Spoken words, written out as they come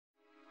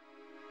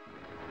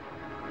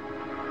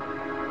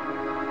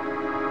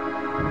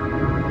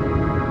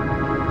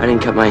I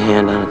didn't cut my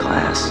hand on a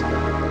glass.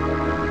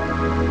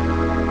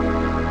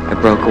 I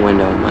broke a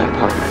window in my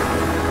apartment.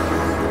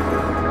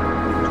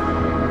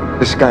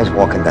 This guy's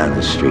walking down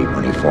the street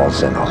when he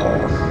falls in a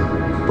hole.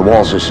 The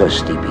walls are so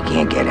steep he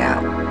can't get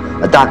out.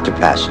 A doctor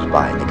passes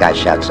by and the guy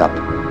shouts up,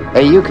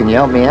 "Hey, you, can you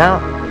help me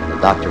out?" The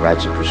doctor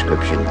writes a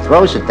prescription,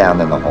 throws it down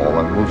in the hole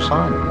and moves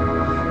on.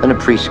 Then a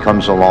priest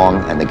comes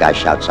along and the guy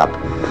shouts up,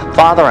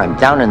 "Father, I'm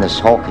down in this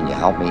hole, can you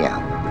help me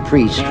out?" The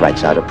priest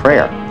writes out a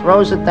prayer,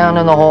 throws it down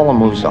in the hole and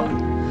moves on.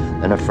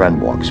 Then a friend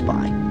walks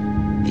by.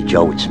 "Hey,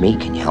 Joe, it's me,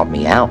 can you help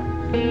me out?"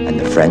 And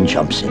the friend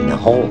jumps in the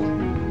hole.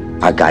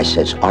 Our guy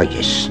says, "Are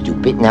you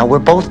stupid? Now we're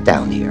both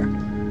down here."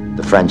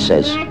 The friend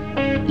says,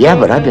 "Yeah,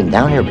 but I've been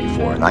down here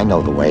before and I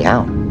know the way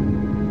out."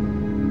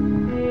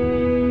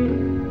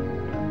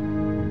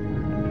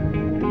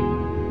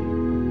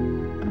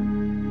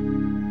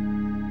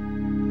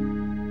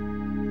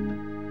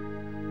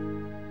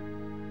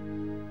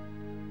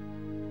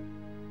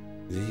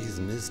 These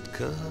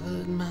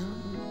mist-covered mountains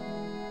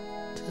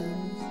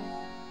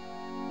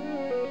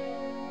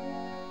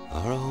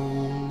are a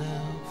home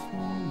now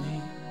for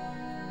me,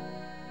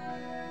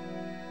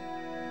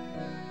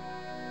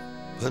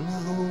 but my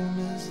home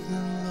is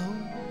the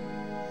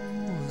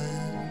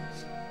lowlands,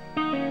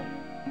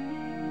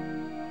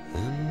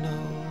 and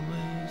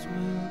always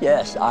will.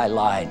 Yes, I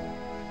lied.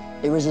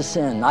 It was a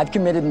sin. I've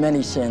committed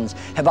many sins.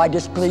 Have I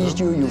displeased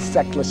you, you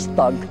feckless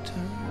thug?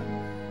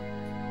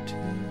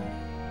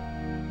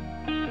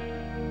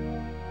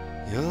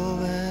 Your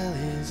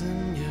valleys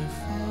and your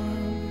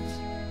farms,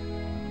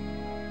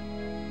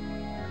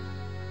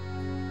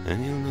 and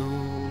you'll no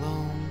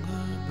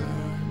longer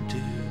burn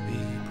to be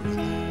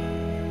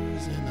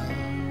brothers in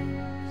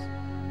arms.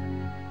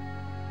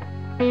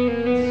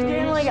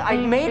 Stanley, I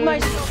made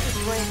myself a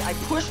drink. I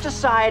pushed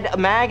aside a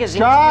magazine.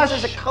 Josh!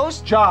 This is a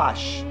coast.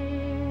 Josh,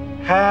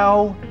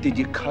 how did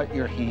you cut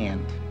your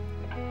hand?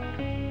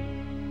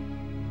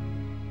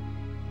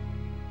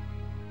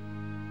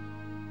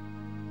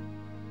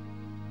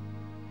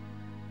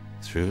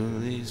 Through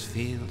these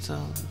fields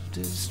of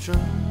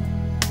destruction,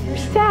 You're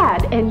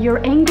sad and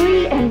you're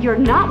angry and you're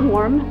not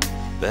warm.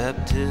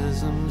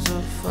 baptisms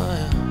of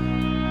fire,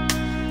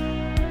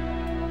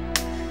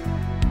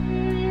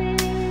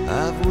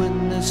 I've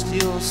witnessed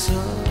your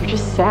son You're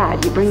just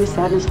sad. You bring the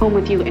sadness home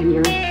with you and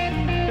you're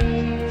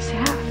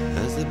sad.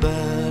 as the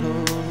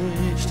battle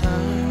reached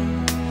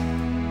high.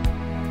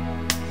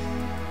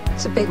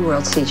 It's a big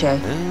world, CJ.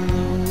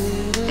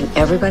 And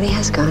everybody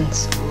has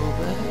guns.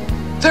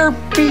 They're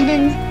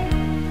beating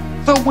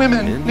the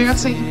women,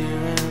 Nancy. You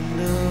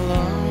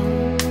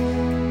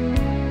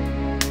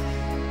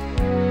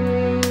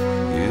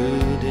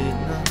did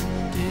not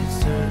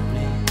desert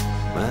me,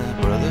 my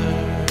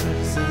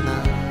brothers in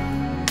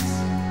arms.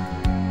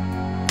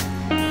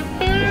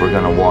 If we're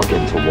gonna walk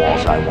into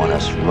walls, I want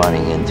us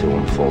running into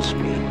them full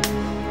speed.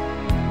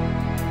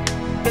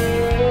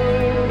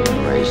 We're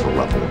gonna raise the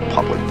level of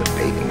public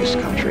debate in this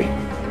country.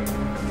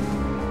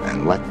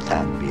 And let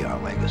that be our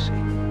legacy.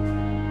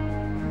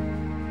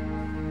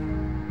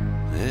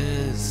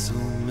 There's so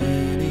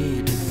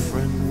many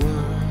different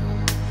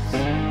worlds,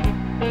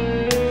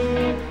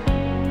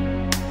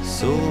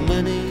 so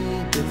many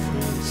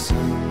different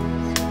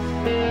suns,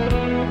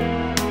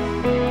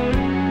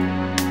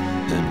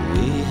 and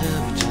we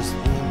have just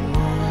one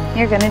world.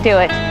 You're gonna do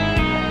it.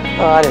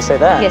 Oh, I didn't say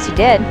that. Yes, you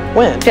did.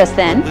 When? Just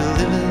then.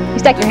 You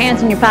stuck your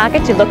hands in your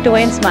pockets, you looked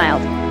away and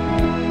smiled.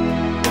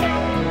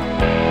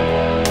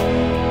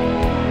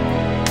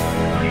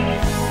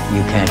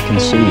 You can't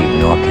conceive,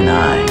 nor can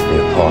I, the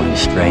appalling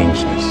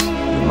strangeness,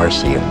 the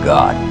mercy of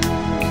God.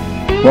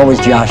 What was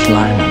Josh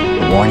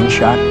Lyman? A warning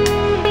shot?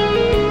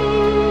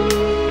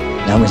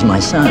 That was my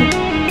son.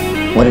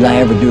 What did I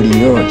ever do to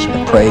yours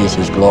but praise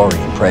his glory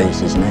and praise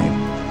his name?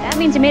 That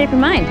means you made up your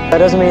mind. That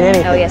doesn't mean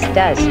anything. Oh, yes, it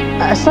does.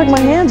 I stuck my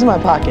hands in my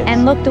pockets.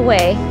 And looked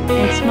away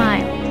and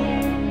smiled.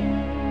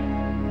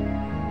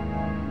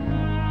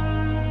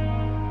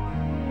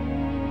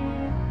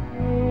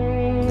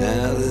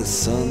 Now the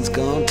sun's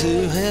gone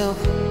to hell,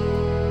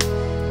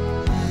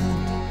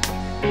 and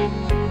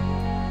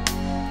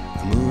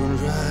the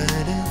moon's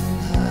riding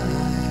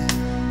high.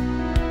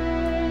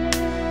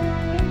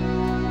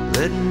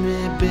 Let me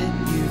bid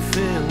you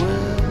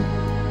farewell.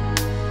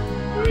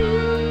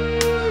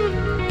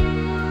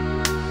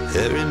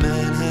 Every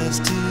man has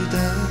to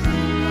die,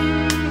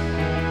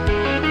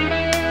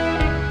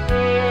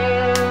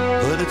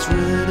 but it's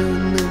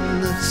written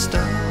in the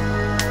stars.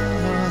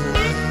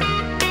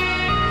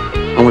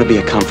 I want to be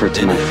a comfort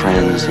to my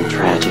friends in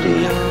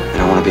tragedy,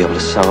 and I want to be able to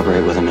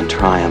celebrate with them in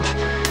triumph.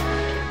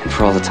 And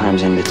for all the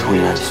times in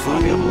between, I just want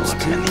to be able to look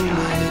them in the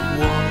eye.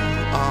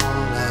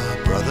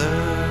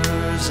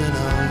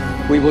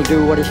 We will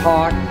do what is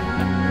hard.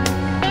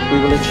 We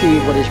will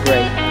achieve what is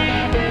great.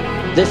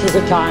 This is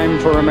a time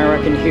for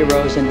American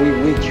heroes, and we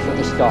reach for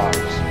the stars.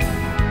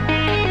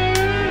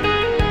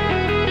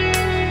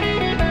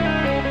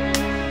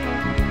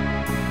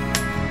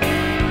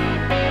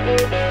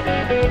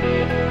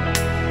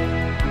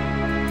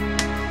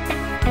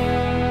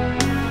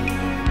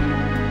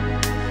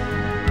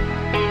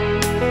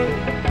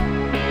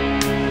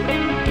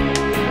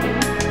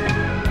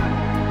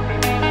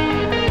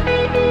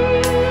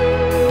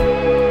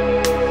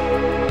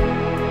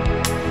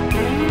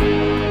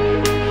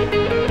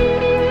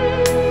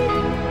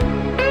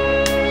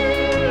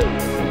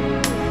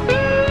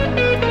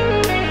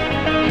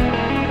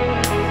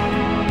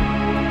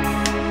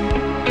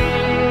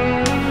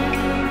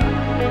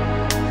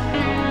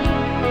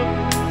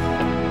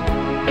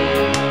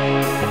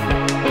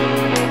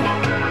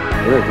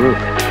 We're a group.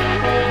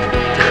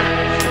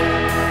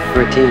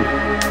 We're a team.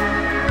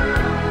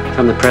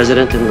 From the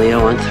president and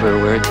Leo on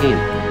through, we're a team.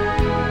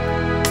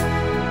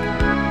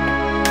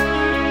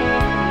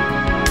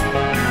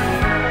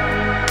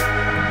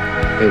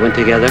 We win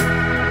together.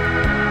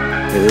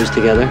 We lose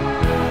together.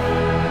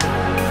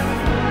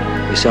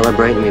 We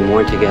celebrate and we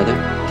mourn together.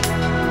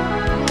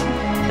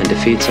 And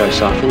defeats are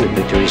softened and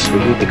victories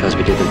sweetened because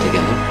we did them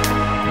together.